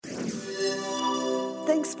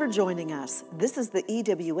Thanks for joining us. This is the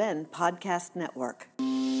EWN Podcast Network.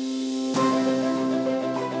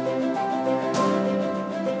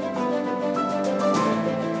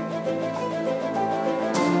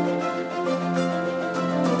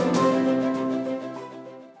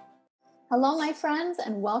 Hello, my friends,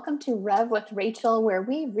 and welcome to Rev with Rachel, where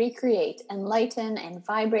we recreate, enlighten, and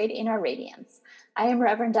vibrate in our radiance. I am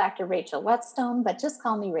Reverend Dr. Rachel Whetstone, but just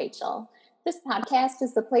call me Rachel. This podcast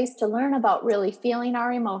is the place to learn about really feeling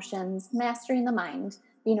our emotions, mastering the mind,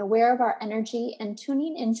 being aware of our energy, and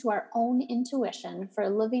tuning into our own intuition for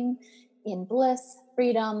living in bliss,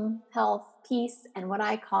 freedom, health, peace, and what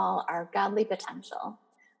I call our godly potential.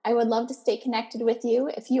 I would love to stay connected with you.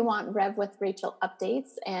 If you want Rev with Rachel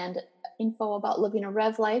updates and info about living a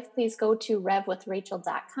Rev life, please go to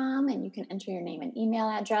revwithrachel.com and you can enter your name and email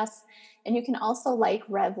address. And you can also like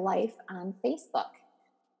Rev Life on Facebook.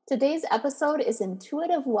 Today's episode is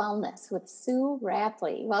Intuitive Wellness with Sue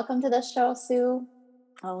Rapley. Welcome to the show, Sue.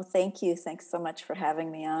 Oh, thank you. Thanks so much for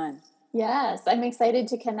having me on. Yes, I'm excited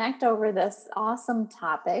to connect over this awesome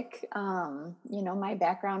topic. My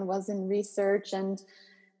background was in research and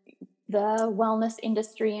the wellness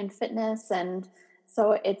industry and fitness. And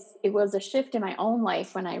so it was a shift in my own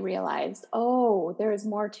life when I realized, there's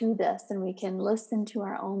more to this and we can listen to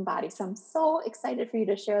our own body. So I'm so excited for you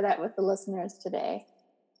to share that with the listeners today.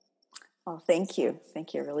 Oh, thank you.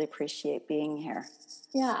 Thank you. I really appreciate being here.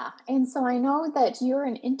 Yeah. And so I know that you're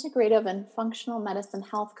an integrative and functional medicine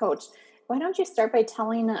health coach. Why don't you start by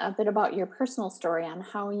telling a bit about your personal story on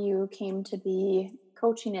how you came to be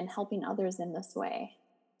coaching and helping others in this way?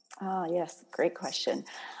 Oh, yes. Great question.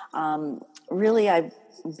 Really, I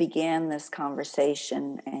began this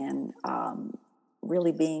conversation and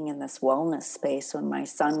really being in this wellness space when my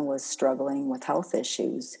son was struggling with health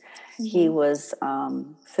issues. Mm-hmm. He was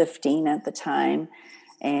 15 at the time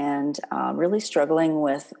and really struggling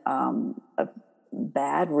with a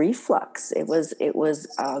bad reflux. It was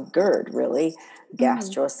GERD, really,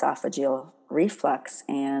 gastroesophageal reflux,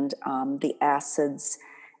 and the acids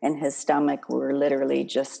in his stomach were literally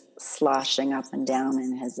just sloshing up and down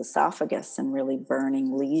in his esophagus and really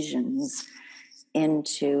burning lesions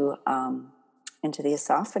into the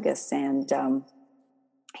esophagus. And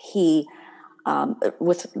he,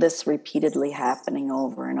 with this repeatedly happening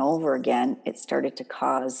over and over again, it started to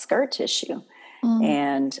cause scar tissue.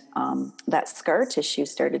 And that scar tissue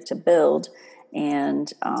started to build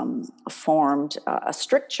and formed a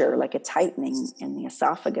stricture, like a tightening in the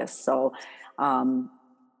esophagus. So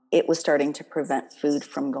it was starting to prevent food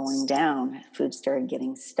from going down. Food started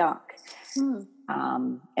getting stuck.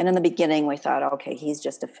 And in the beginning, we thought, okay, he's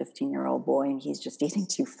just a 15-year-old boy and he's just eating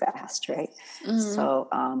too fast, right? So,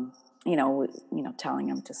 telling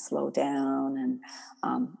him to slow down.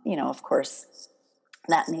 And, of course,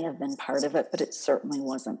 that may have been part of it, but it certainly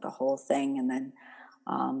wasn't the whole thing. And then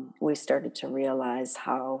we started to realize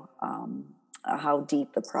how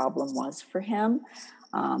deep the problem was for him,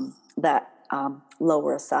 that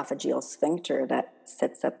lower esophageal sphincter that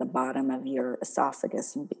sits at the bottom of your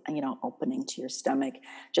esophagus and, opening to your stomach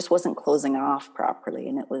just wasn't closing off properly.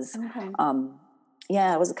 And it was,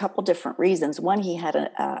 it was a couple different reasons. One, he had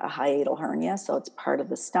a hiatal hernia, so it's part of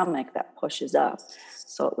the stomach that pushes up.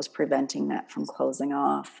 So it was preventing that from closing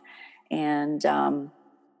off. And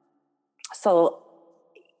so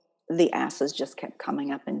the acids just kept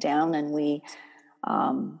coming up and down, and we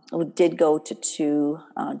did go to two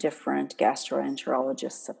different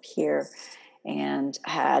gastroenterologists up here and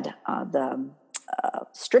had the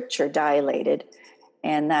stricture dilated,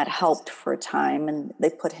 and that helped for a time. And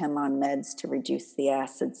they put him on meds to reduce the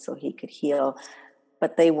acids so he could heal,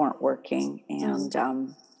 but they weren't working. And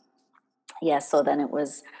so then it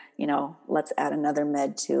was, let's add another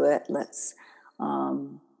med to it. Let's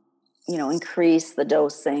increase the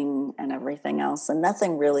dosing and everything else. And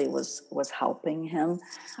nothing really was helping him.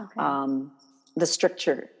 Okay. The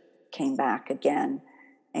stricture came back again,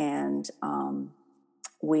 and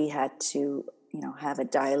we had to, have it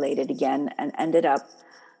dilated again, and ended up,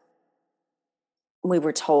 we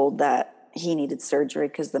were told that he needed surgery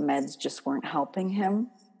because the meds just weren't helping him.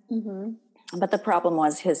 Mm-hmm. But the problem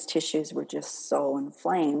was his tissues were just so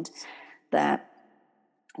inflamed that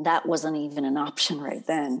wasn't even an option right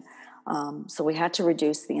then. So we had to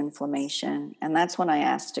reduce the inflammation. And that's when I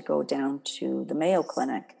asked to go down to the Mayo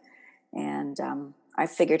Clinic. And I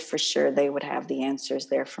figured for sure they would have the answers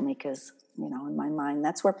there for me because, in my mind,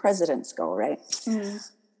 that's where presidents go, right?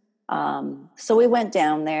 Mm-hmm. So we went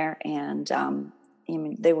down there, and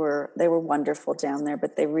they were wonderful down there,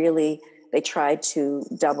 but they tried to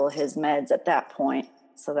double his meds at that point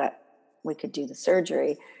so that we could do the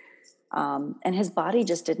surgery. And his body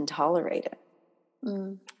just didn't tolerate it.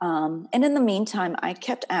 Mm. And in the meantime, I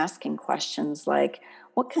kept asking questions like,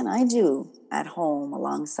 what can I do at home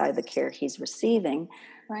alongside the care he's receiving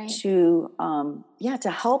Right. to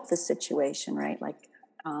help the situation, right? Like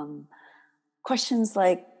questions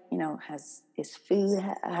like, is food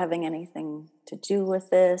having anything to do with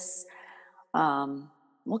this?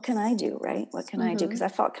 What can I do, right? What can I do? Because I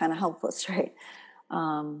felt kind of helpless, right?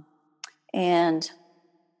 And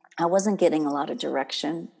I wasn't getting a lot of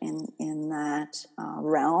direction in that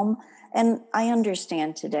realm. And I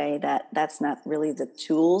understand today that that's not really the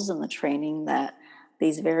tools and the training that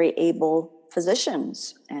these very able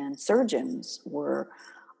physicians and surgeons were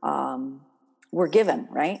given,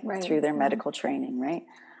 right? Through their medical training, right?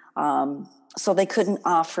 So they couldn't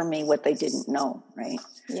offer me what they didn't know, right?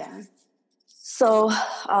 Yeah. So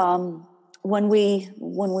when we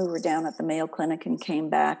were down at the Mayo Clinic and came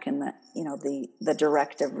back, and the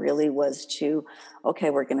directive really was to, okay,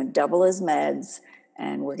 we're going to double his meds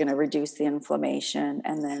and we're going to reduce the inflammation,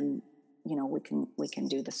 and then we can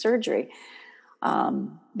do the surgery.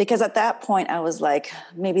 Because at that point I was like,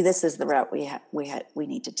 maybe this is the route we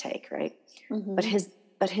need to take, right? Mm-hmm.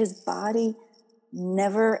 But his body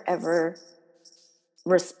never ever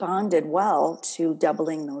responded well to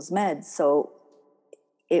doubling those meds. So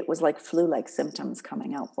it was like flu-like symptoms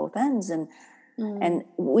coming out both ends. And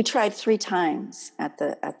we tried 3 times at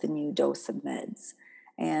the new dose of meds.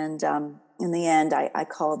 And in the end, I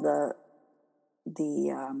called the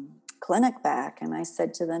clinic back, and I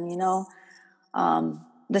said to them,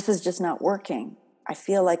 this is just not working. I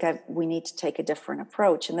feel like we need to take a different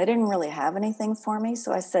approach. And they didn't really have anything for me.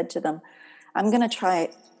 So I said to them, I'm going to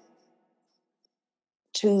try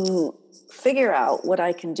to figure out what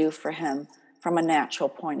I can do for him from a natural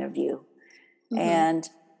point of view. Mm-hmm.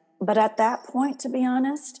 But at that point, to be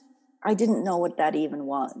honest, I didn't know what that even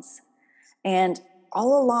was. And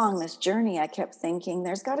all along this journey, I kept thinking,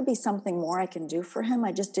 there's got to be something more I can do for him.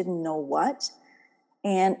 I just didn't know what.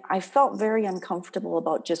 And I felt very uncomfortable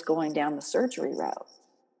about just going down the surgery route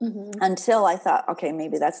until I thought, okay,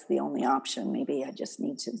 maybe that's the only option. Maybe I just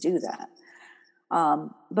need to do that.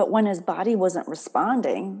 But when his body wasn't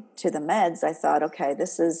responding to the meds, I thought, okay,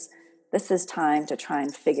 this is time to try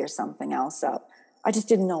and figure something else out. I just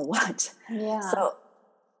didn't know what. Yeah. So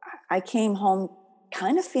I came home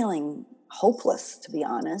kind of feeling hopeless, to be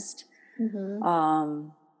honest. Mm-hmm.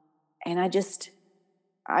 And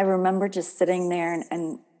I remember just sitting there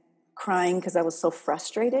and crying because I was so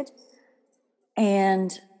frustrated.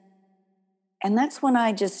 And that's when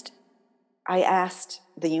I asked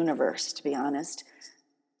the universe, to be honest,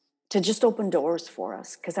 to just open doors for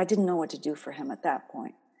us, because I didn't know what to do for him at that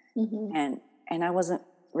point. Mm-hmm. And I wasn't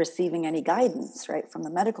receiving any guidance, right, from the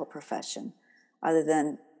medical profession, other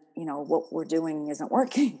than, what we're doing isn't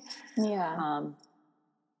working. Yeah.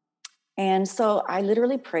 And so I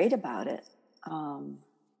literally prayed about it,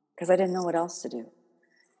 because I didn't know what else to do.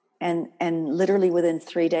 And literally within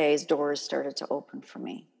 3 days, doors started to open for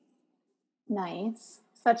me. Nice.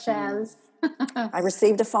 Such as? I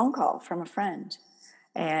received a phone call from a friend,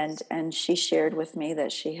 and she shared with me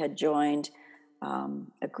that she had joined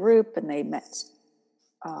a group, and they met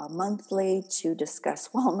monthly to discuss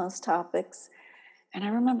wellness topics. And I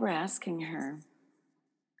remember asking her,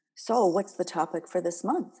 so what's the topic for this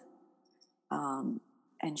month?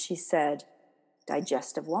 And she said,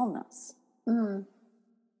 digestive wellness. Mm.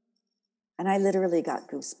 And I literally got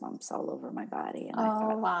goosebumps all over my body. And I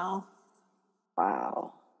thought,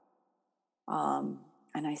 wow.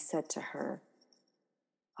 And I said to her,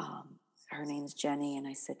 her name's Jenny. And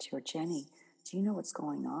I said to her, Jenny, do you know what's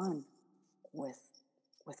going on with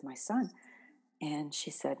my son? And she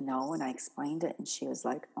said, no. And I explained it. And she was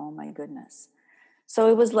like, oh my goodness. So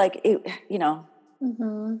it was like, it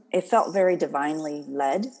felt very divinely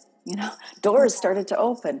led, doors started to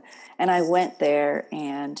open. And I went there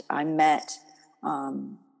and I met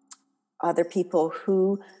other people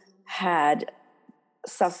who had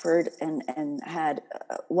suffered and had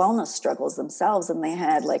wellness struggles themselves. And they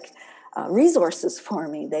had resources for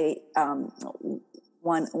me. They,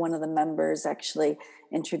 one of the members actually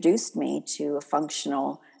introduced me to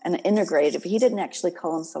an integrative. He didn't actually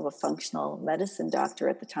call himself a functional medicine doctor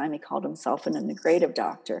at the time. He called himself an integrative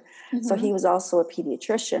doctor. Mm-hmm. So he was also a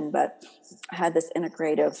pediatrician, but had this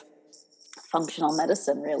integrative functional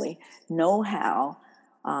medicine really know-how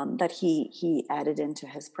that he added into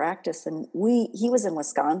his practice. And he was in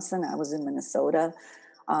Wisconsin, I was in Minnesota,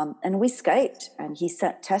 and we Skyped, and he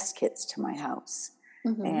sent test kits to my house.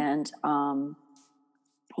 Mm-hmm. And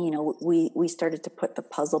we started to put the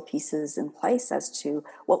puzzle pieces in place as to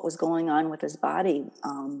what was going on with his body,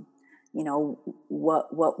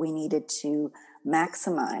 what we needed to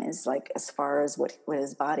maximize, like as far as what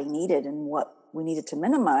his body needed and what we needed to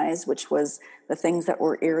minimize, which was the things that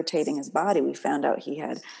were irritating his body. We found out he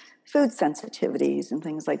had food sensitivities and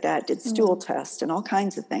things like that, did stool tests and all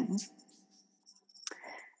kinds of things.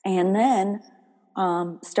 And then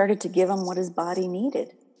started to give him what his body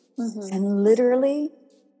needed. And literally,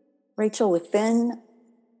 Rachel, within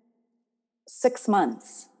 6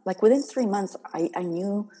 months, like within 3 months, I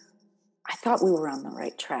thought we were on the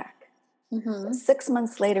right track. 6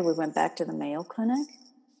 months later, we went back to the Mayo Clinic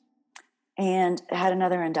and had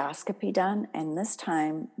another endoscopy done. And this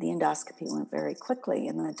time the endoscopy went very quickly.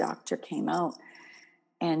 And the doctor came out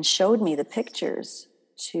and showed me the pictures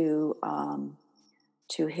to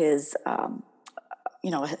his,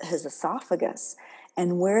 his esophagus.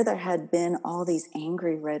 And where there had been all these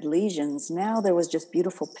angry red lesions, now there was just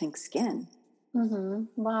beautiful pink skin.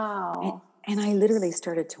 Wow. And I literally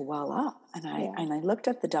started to well up. And I looked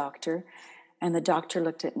at the doctor, and the doctor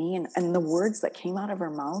looked at me, and the words that came out of her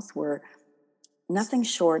mouth were nothing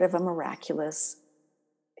short of a miraculous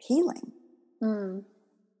healing.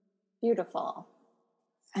 Beautiful.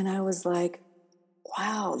 And I was like,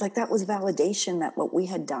 wow, like that was validation that what we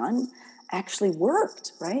had done actually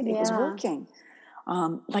worked, right? It was working.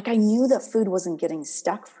 Like I knew that food wasn't getting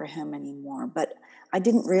stuck for him anymore, but I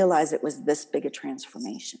didn't realize it was this big a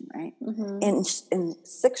transformation, right? In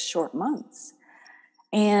 6 short months.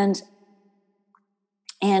 And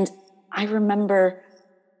I remember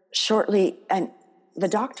shortly, and the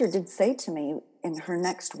doctor did say to me in her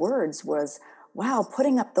next words was, wow,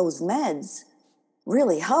 putting up those meds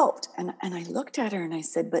really helped. And I looked at her and I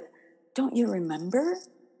said, but don't you remember?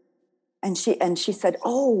 And she said,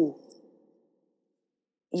 oh,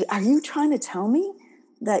 are you trying to tell me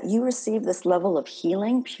that you received this level of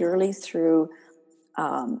healing purely through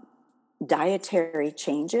dietary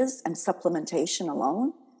changes and supplementation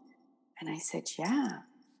alone? And I said, yeah.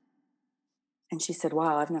 And she said,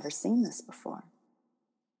 wow, I've never seen this before.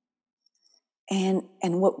 And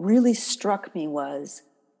what really struck me was,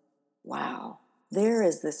 wow, there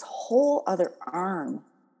is this whole other arm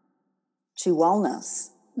to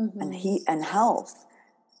wellness and health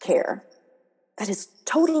care that is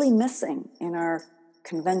totally missing in our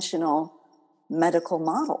conventional medical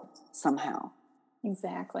model somehow.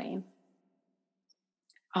 Exactly.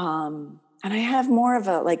 And I have more of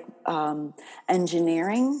a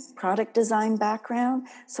engineering, product design background.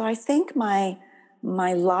 So I think my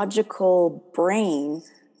logical brain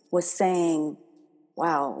was saying,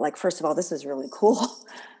 wow, like, first of all, this is really cool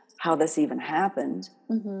how this even happened.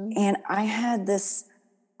 And I had this,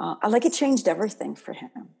 it changed everything for him.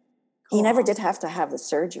 Cool. He never did have to have the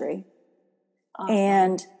surgery.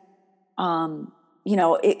 And,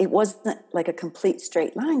 it wasn't like a complete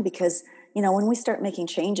straight line because, when we start making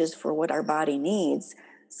changes for what our body needs,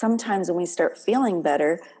 sometimes when we start feeling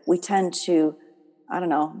better, we tend to,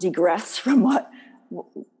 digress from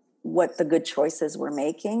what the good choices we're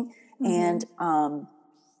making. And,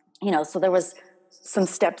 so there was some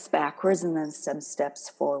steps backwards and then some steps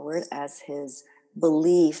forward as his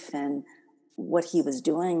belief and what he was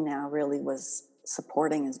doing now really was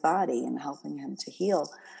supporting his body and helping him to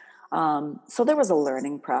heal. So there was a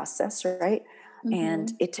learning process, right?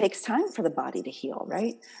 And it takes time for the body to heal,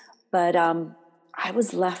 right? But I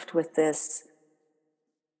was left with this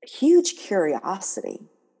huge curiosity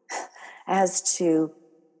as to,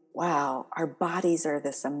 wow, our bodies are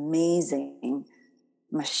this amazing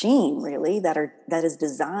machine, really, that is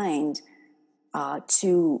designed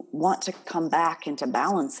to want to come back into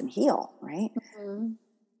balance and heal, right?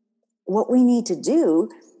 What we need to do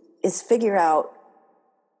is figure out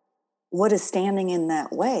what is standing in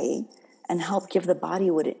that way and help give the body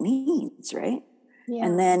what it needs, right? Yeah.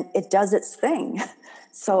 And then it does its thing.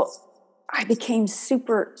 So I became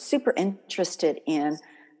super, super interested in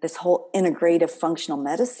this whole integrative functional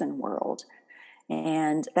medicine world.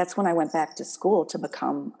 And that's when I went back to school to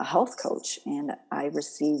become a health coach. And I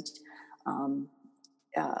received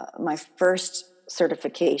my first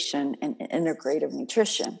certification in integrative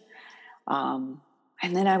nutrition.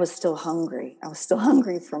 And then I was still hungry. I was still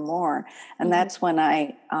hungry for more. And that's when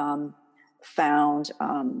I found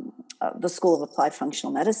the School of Applied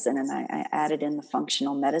Functional Medicine. And I added in the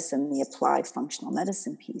functional medicine, the applied functional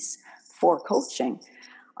medicine piece for coaching.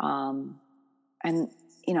 And,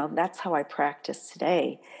 that's how I practice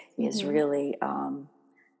today is really, I'm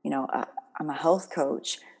a health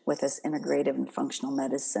coach with this integrative and functional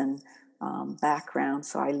medicine background.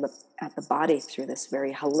 So I look at the body through this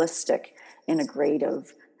very holistic,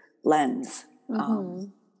 integrative lens.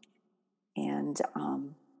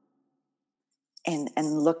 and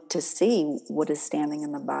look to see what is standing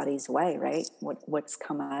in the body's way, right? What's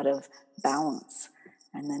come out of balance,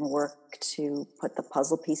 and then work to put the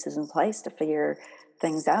puzzle pieces in place to figure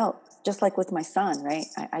things out. Just like with my son, right?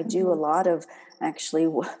 I do a lot of actually,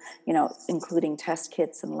 including test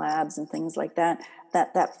kits and labs and things like that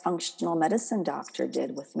functional medicine doctor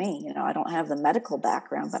did with me. I don't have the medical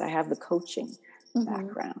background, but I have the coaching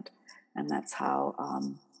background. And that's how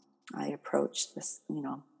I approach this,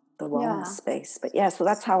 the wellness space. But yeah, so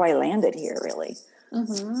that's how I landed here, really.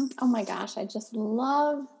 Oh my gosh, I just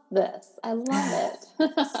love this. I love it.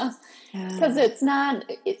 Because it's not,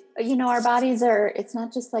 our bodies it's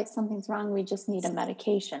not just like something's wrong, we just need a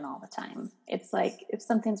medication all the time. It's like if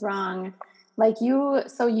something's wrong, like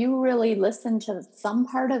so you really listen to some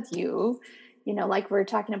part of you, like we're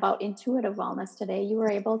talking about intuitive wellness today, you were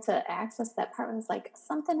able to access that part. It was like,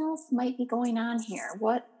 something else might be going on here.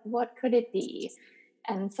 What could it be?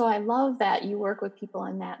 And so I love that you work with people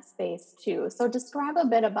in that space too. So describe a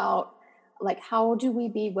bit about, like, how do we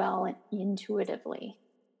be well intuitively?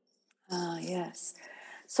 Yes.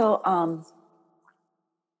 So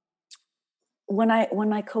when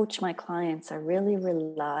I coach my clients, I really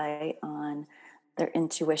rely on their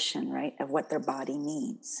intuition, right, of what their body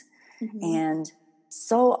needs. And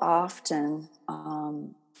so often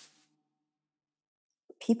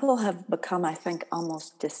people have become, I think,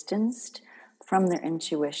 almost distanced from their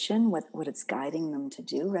intuition, what it's guiding them to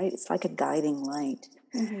do, right? It's like a guiding light.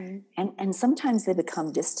 And sometimes they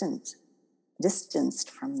become distanced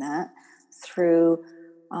from that through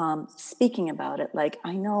speaking about it. Like,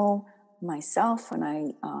 I know myself when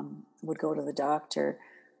I would go to the doctor,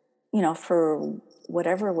 for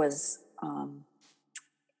whatever was,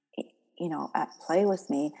 at play with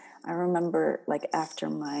me. I remember, like, after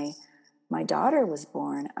my daughter was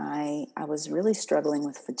born, I was really struggling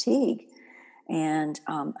with fatigue. And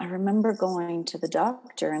I remember going to the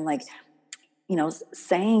doctor and, like,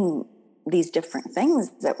 saying these different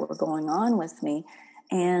things that were going on with me,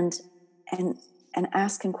 and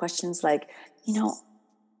asking questions like,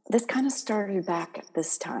 this kind of started back at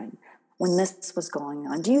this time when this was going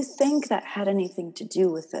on. Do you think that had anything to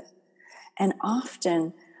do with it? And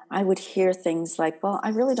often I would hear things like, well, I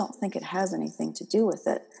really don't think it has anything to do with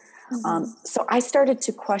it. So I started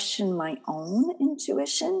to question my own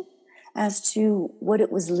intuition as to what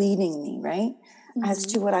it was leading me, right? As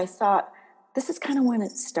to what I thought, this is kind of when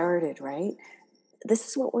it started, right? This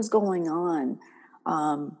is what was going on.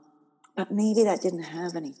 But maybe that didn't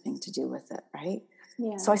have anything to do with it, right?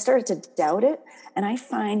 Yeah. So I started to doubt it. And I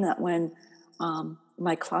find that when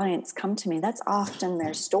my clients come to me, that's often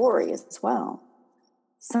their story as well.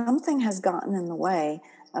 Something has gotten in the way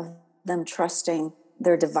of them trusting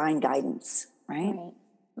their divine guidance, right?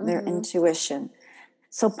 Their intuition.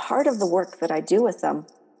 So part of the work that I do with them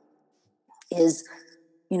is,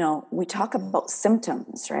 we talk about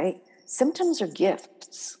symptoms, right? Symptoms are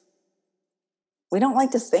gifts. We don't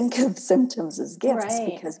like to think of symptoms as gifts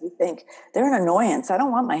because we think they're an annoyance. I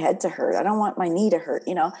don't want my head to hurt. I don't want my knee to hurt,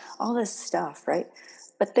 all this stuff, right?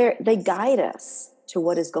 But they guide us to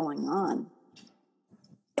what is going on.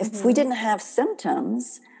 If we didn't have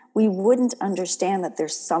symptoms, we wouldn't understand that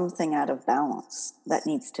there's something out of balance that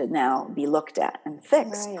needs to now be looked at and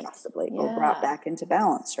fixed, possibly, or brought back into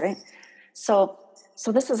balance, right? So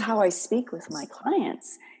this is how I speak with my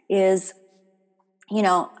clients is,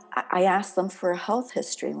 I ask them for a health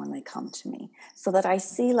history when they come to me so that I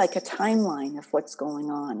see like a timeline of what's going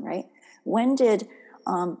on, right? When did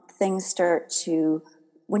when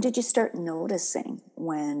did you start noticing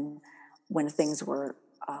when things were,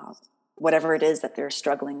 whatever it is that they're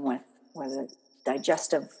struggling with, whether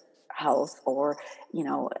digestive health or,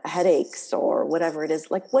 headaches or whatever it is,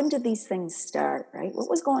 like, when did these things start, right? What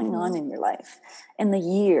was going on in your life, in the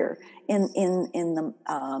year, in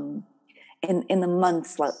the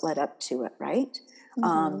months led up to it, right?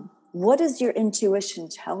 What does your intuition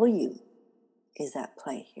tell you is at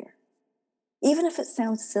play here? Even if it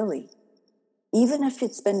sounds silly, even if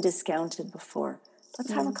it's been discounted before,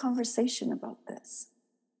 let's have a conversation about this.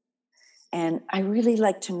 And I really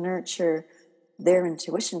like to nurture their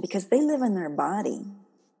intuition because they live in their body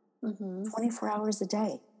 24 hours a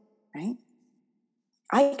day, right?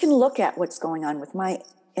 I can look at what's going on with my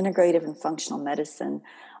integrative and functional medicine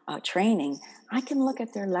training. I can look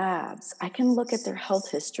at their labs. I can look at their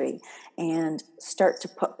health history and start to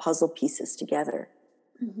put puzzle pieces together.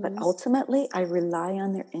 But ultimately, I rely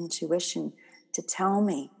on their intuition to tell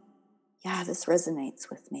me, yeah, this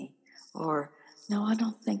resonates with me. Or, no, I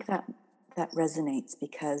don't think that resonates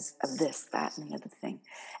because of this, that, and the other thing.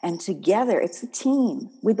 And together, it's a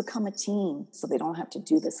team. We become a team, so they don't have to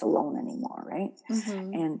do this alone anymore, right?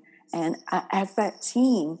 And as that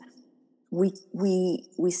team, we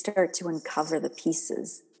start to uncover the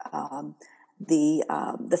pieces,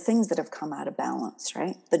 the things that have come out of balance,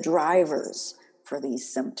 right? The drivers for these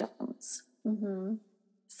symptoms,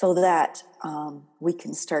 so that we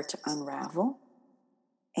can start to unravel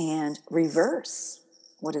and reverse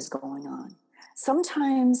what is going on.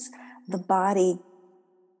 Sometimes the body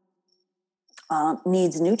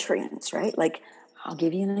needs nutrients, right? Like, I'll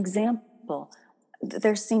give you an example.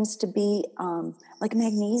 There seems to be like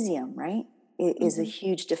magnesium, right? It is a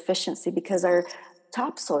huge deficiency because our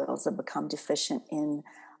topsoils have become deficient in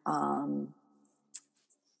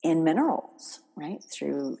minerals, right?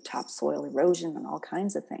 Through topsoil erosion and all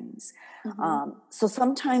kinds of things. So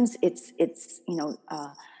sometimes it's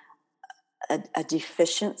a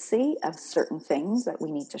deficiency of certain things that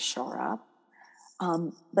we need to shore up.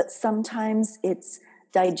 But sometimes it's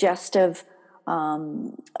digestive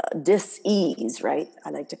dis-ease, right? I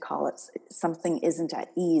like to call it, something isn't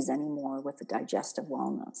at ease anymore with the digestive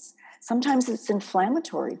wellness. Sometimes it's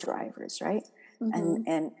inflammatory drivers, right?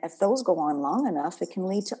 And if those go on long enough, it can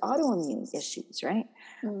lead to autoimmune issues, right?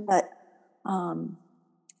 But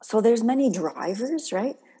so there's many drivers,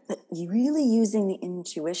 right? But really using the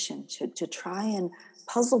intuition to try and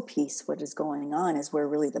puzzle piece what is going on is where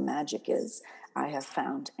really the magic is, I have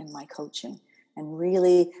found in my coaching. And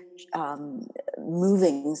really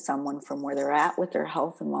moving someone from where they're at with their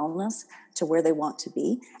health and wellness to where they want to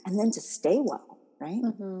be, and then to stay well, right?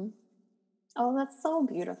 Oh, that's so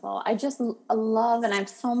beautiful. I just love, and I have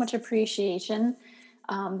so much appreciation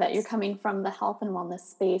that you're coming from the health and wellness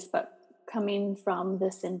space, but coming from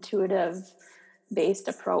this intuitive based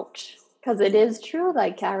approach, because it is true,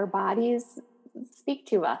 like our bodies speak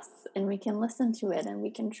to us and we can listen to it and we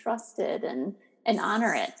can trust it and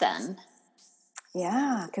honor it then.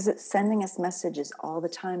 Yeah, because it's sending us messages all the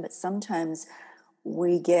time, but sometimes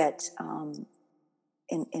we get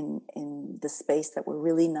in the space that we're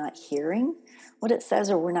really not hearing what it says,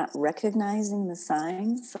 or we're not recognizing the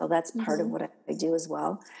signs. So that's part of what I do as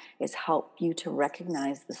well, is help you to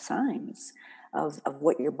recognize the signs of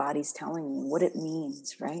what your body's telling you, what it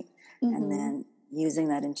means, right? And then using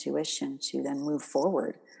that intuition to then move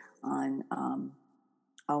forward on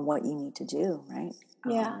what you need to do, right?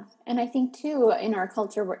 Yeah. And I think too, in our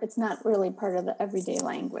culture, where it's not really part of the everyday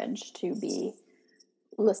language to be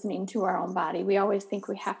listening to our own body. We always think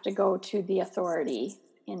we have to go to the authority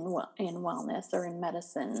in wellness or in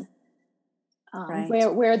medicine, Right.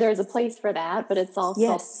 where there's a place for that, but it's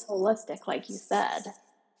also holistic, like you said.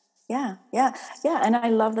 Yeah. And I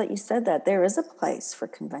love that you said that. There is a place for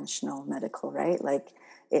conventional medical, right? Like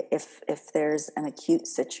if there's an acute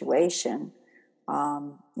situation,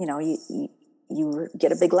 you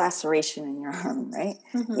get a big laceration in your arm, right?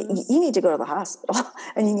 You need to go to the hospital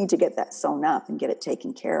and you need to get that sewn up and get it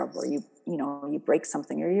taken care of, or you break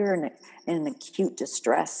something, or you're in an acute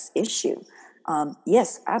distress issue.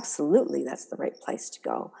 Yes, absolutely, that's the right place to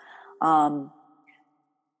go.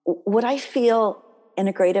 What I feel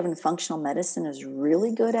integrative and functional medicine is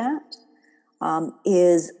really good at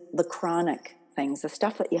is the chronic things, the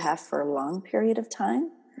stuff that you have for a long period of time.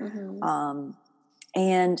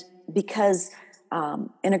 And because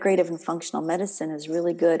integrative and functional medicine is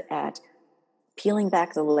really good at peeling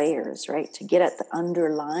back the layers, right, to get at the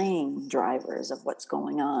underlying drivers of what's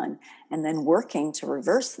going on, and then working to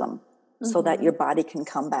reverse them so that your body can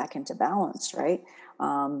come back into balance, right?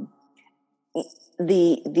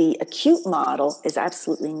 The acute model is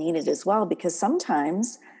absolutely needed as well, because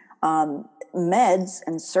sometimes meds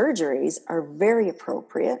and surgeries are very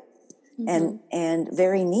appropriate and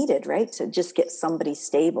very needed, right, to just get somebody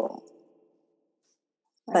stable.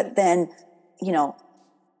 Right. But then,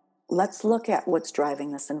 let's look at what's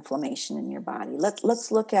driving this inflammation in your body.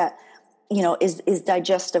 Let's look at, is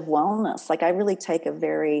digestive wellness. Like, I really take a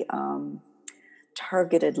very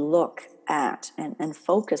targeted look at and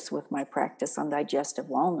focus with my practice on digestive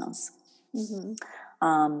wellness.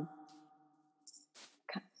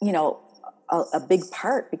 A big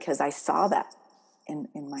part, because I saw that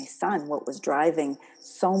in my son, what was driving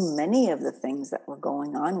so many of the things that were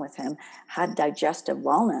going on with him had digestive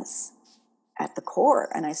wellness at the core.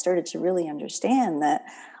 And I started to really understand that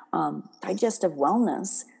digestive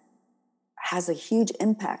wellness has a huge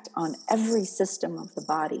impact on every system of the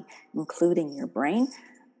body, including your brain.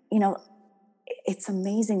 It's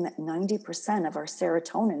amazing that 90% of our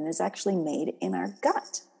serotonin is actually made in our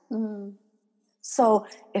gut. So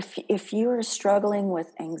if you're struggling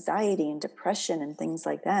with anxiety and depression and things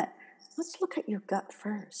like that, let's look at your gut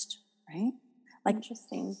first, right? Like,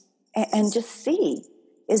 interesting. And just see,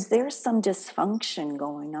 is there some dysfunction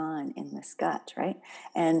going on in this gut, right?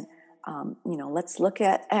 And let's look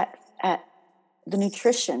at the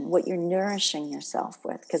nutrition, what you're nourishing yourself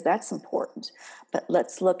with, because that's important. But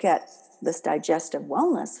let's look at this digestive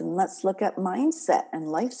wellness, and let's look at mindset and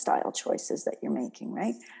lifestyle choices that you're making,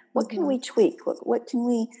 right? What can we tweak? What can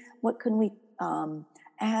we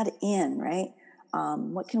add in, right?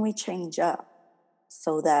 What can we change up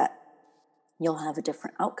so that you'll have a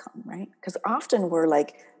different outcome, right? Because often we're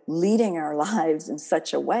like leading our lives in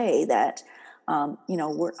such a way that,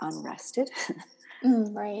 we're unrested.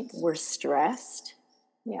 Right. We're stressed.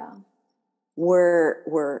 Yeah. We're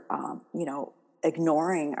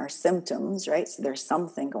ignoring our symptoms, right? So there's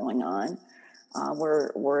something going on.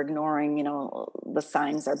 We're ignoring, the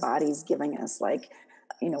signs our body's giving us, like,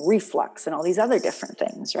 reflux and all these other different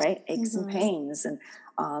things, right? Aches and pains, and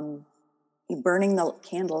burning the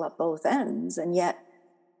candle at both ends. And yet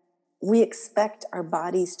we expect our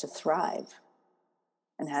bodies to thrive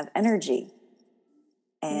and have energy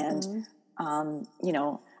and,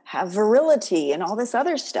 have virility and all this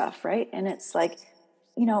other stuff, right? And it's like,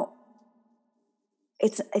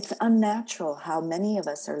 it's unnatural how many of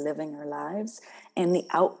us are living our lives and the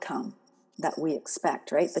outcome that we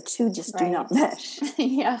expect, right? The two just do not mesh.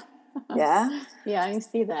 Yeah. Yeah? Yeah, I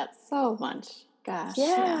see that so much. Gosh.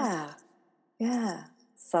 Yeah.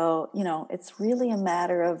 So, it's really a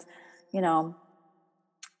matter of,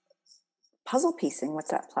 puzzle piecing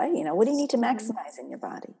what's at play. What do you need to maximize in your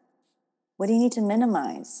body? What do you need to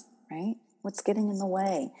minimize, right? What's getting in the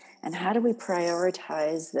way? And how do we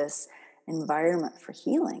prioritize this environment for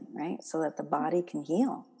healing, right? So that the body can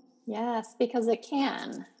heal. Yes, because it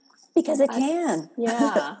can. Because it can.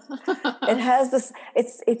 Yeah. It has this,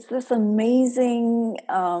 it's this amazing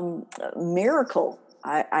miracle,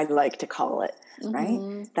 I like to call it,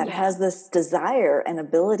 right? That has this desire and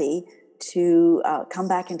ability to come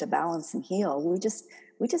back into balance and heal. We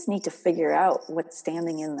just need to figure out what's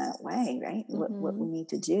standing in that way, right? What we need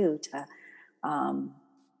to do to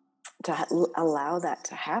allow that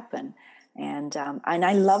to happen. And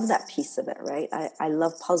I love that piece of it, right? I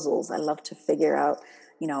love puzzles. I love to figure out,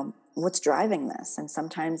 what's driving this. And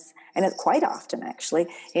sometimes, and it's quite often actually,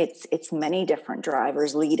 it's many different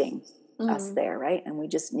drivers leading us there, right? And we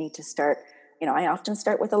just need to start, I often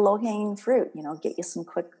start with a low-hanging fruit, get you some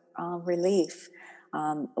quick relief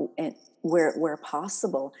where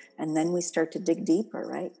possible. And then we start to dig deeper,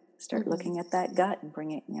 right? Start looking at that gut and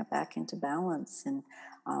bringing it back into balance. And,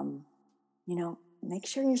 make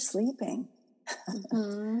sure you're sleeping,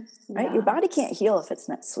 right? Your body can't heal if it's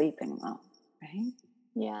not sleeping well, right?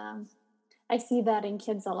 Yeah. I see that in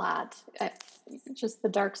kids a lot. Just the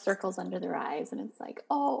dark circles under their eyes. And it's like,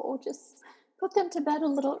 just put them to bed a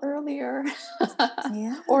little earlier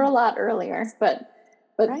or a lot earlier. But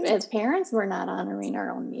as parents, we're not honoring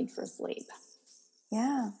our own need for sleep.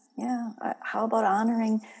 Yeah. How about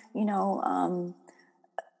honoring,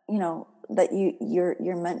 that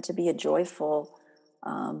you're meant to be a joyful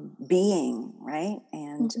being, right?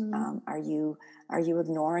 And are you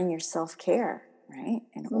ignoring your self-care, right?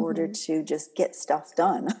 In order to just get stuff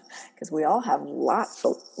done, because we all have lots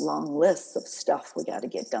of long lists of stuff we got to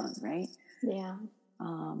get done, right? Yeah.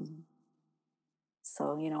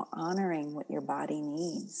 So, honoring what your body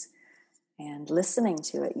needs and listening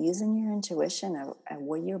to it, using your intuition of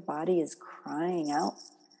what your body is crying out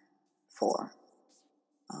for,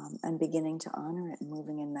 and beginning to honor it and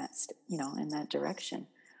moving in that, in that direction.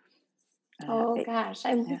 Gosh,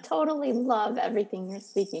 I totally love everything you're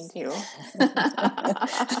speaking to.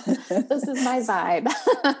 This is my vibe.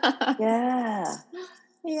 Yeah.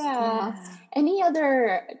 Any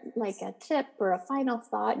other, like a tip or a final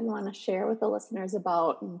thought you want to share with the listeners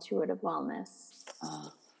about intuitive wellness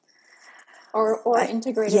or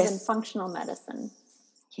integrative and functional medicine?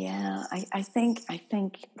 Yeah, I think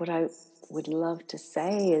what I would love to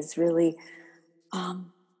say is really, our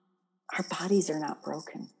bodies are not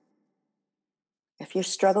broken. If you're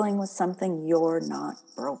struggling with something, you're not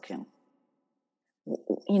broken.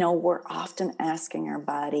 We're often asking our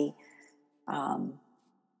body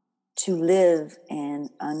to live in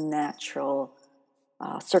unnatural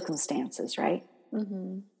circumstances, right?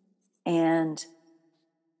 And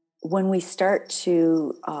when we start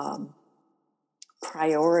to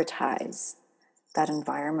prioritize that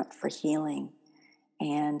environment for healing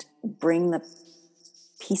and bring the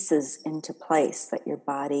pieces into place that your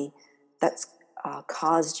body, that's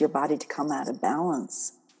caused your body to come out of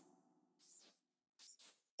balance,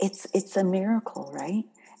 it's a miracle, right?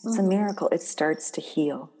 It's a miracle. It starts to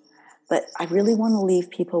heal. But I really want to leave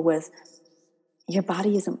people with, your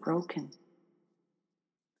body isn't broken.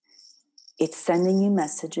 It's sending you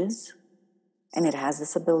messages, and it has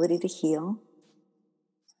this ability to heal.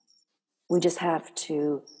 We just have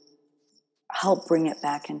to help bring it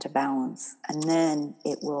back into balance, and then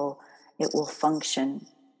it will function,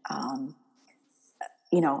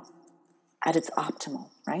 you know, at its optimal,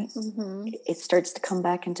 right? Mm-hmm. It starts to come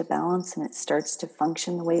back into balance, and it starts to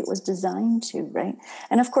function the way it was designed to, right?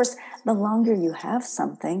 And of course, the longer you have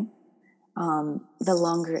something, the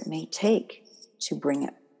longer it may take to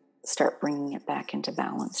start bringing it back into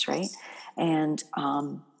balance, right? And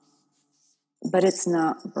but it's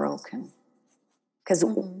not broken, because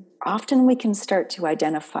Mm-hmm. often we can start to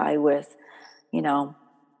identify with, you know,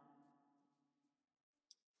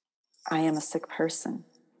 I am a sick person.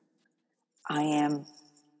 I am,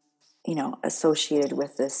 you know, associated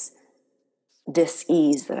with this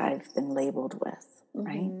dis-ease that I've been labeled with,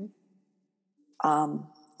 right? Mm-hmm.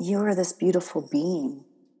 You are this beautiful being,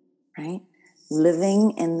 right?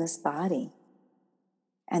 Living in this body.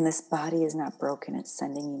 And this body is not broken. It's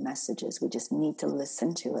sending you messages. We just need to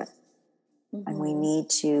listen to it. Mm-hmm. And we need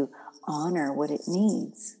to honor what it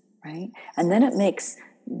needs, right? And then it makes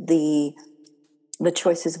the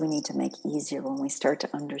choices we need to make easier when we start to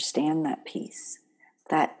understand that piece,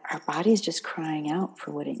 that our body is just crying out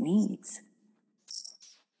for what it needs.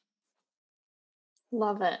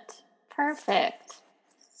 Love it. Perfect.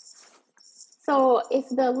 So if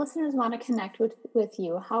the listeners want to connect with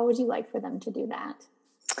you, how would you like for them to do that?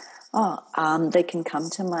 They can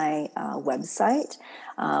come to my website.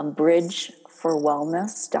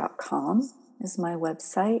 Bridgeforwellness.com is my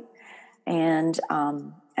website. And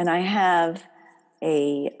I have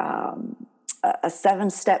a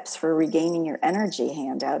 7 steps for regaining your energy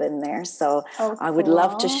handout in there. So I would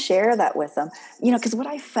love to share that with them. You know, because what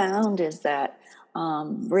I found is that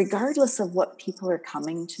regardless of what people are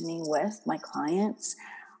coming to me with, my clients,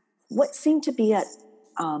 what seemed to be at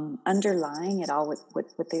underlying it all,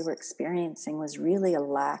 what they were experiencing was really a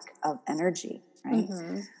lack of energy, right?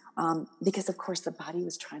 Mm-hmm. Because of course the body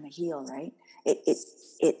was trying to heal, right? It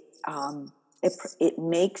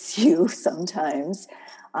makes you sometimes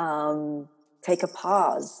take a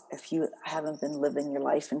pause if you haven't been living your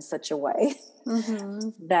life in such a way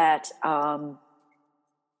that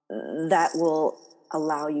that will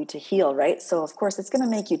allow you to heal, right? So of course it's going to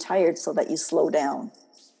make you tired so that you slow down,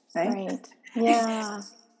 right? Yeah.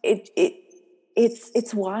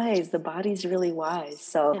 It's wise. The body's really wise.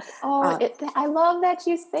 So I love that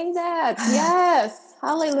you say that. Yes.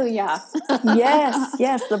 Hallelujah.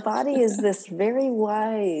 yes, the body is this very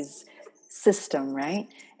wise system, right?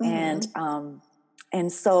 And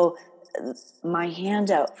so my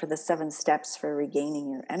handout for the 7 steps for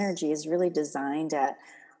regaining your energy is really designed at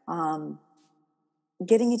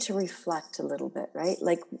getting you to reflect a little bit, right?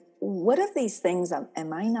 Like, what of these things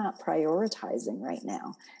am I not prioritizing right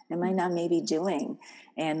now? Am I not maybe doing?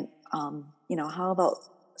 And, you know, how about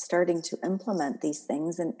starting to implement these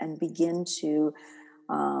things and begin to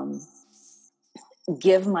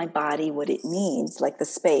give my body what it needs, like the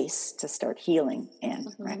space to start healing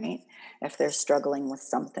in, right? If they're struggling with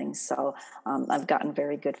something. So I've gotten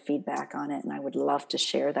very good feedback on it, and I would love to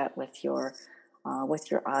share that with your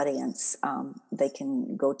audience. They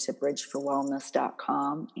can go to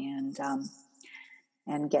bridgeforwellness.com and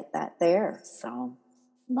get that there. So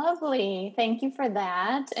Lovely. Thank you for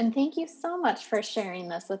that. And thank you so much for sharing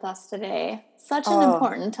this with us today. Such an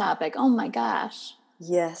important topic. Oh my gosh.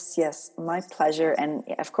 Yes, my pleasure. And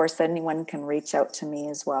of course, anyone can reach out to me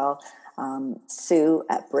as well. Sue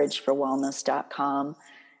at bridgeforwellness.com.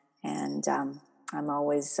 And I'm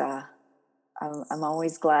always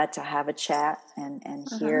glad to have a chat and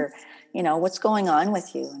hear, you know, what's going on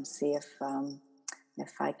with you, and see if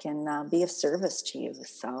I can be of service to you.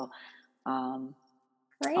 So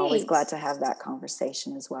Great. Always glad to have that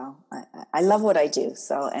conversation as well. I love what I do.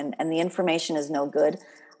 So, and the information is no good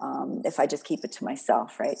if I just keep it to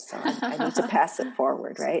myself, right? So I need to pass it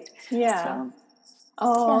forward, right? Yeah. So,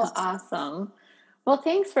 Awesome. Well,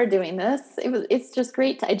 thanks for doing this. It's just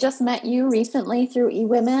great. I just met you recently through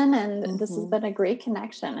eWomen, and this has been a great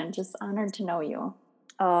connection. I'm just honored to know you.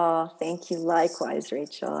 Oh, thank you. Likewise,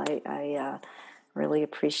 Rachel. I really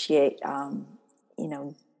appreciate you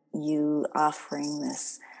know, you offering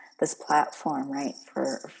this platform, right,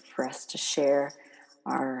 for us to share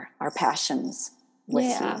our passions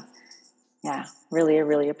with you. Yeah,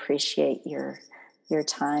 really appreciate your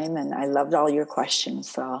time, and I loved all your questions.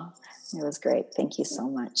 So it was great. Thank you so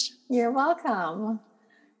much. You're welcome.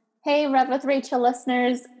 Hey, Rev with Rachel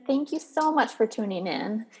listeners, thank you so much for tuning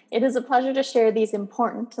in. It is a pleasure to share these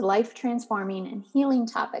important, life-transforming, and healing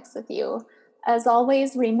topics with you. As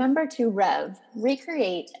always, remember to rev,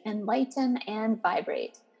 recreate, enlighten, and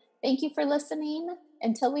vibrate. Thank you for listening.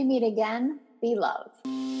 Until we meet again, be love.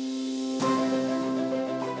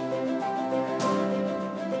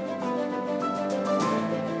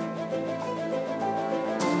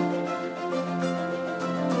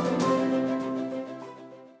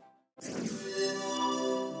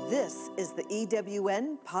 This is the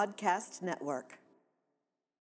EWN Podcast Network.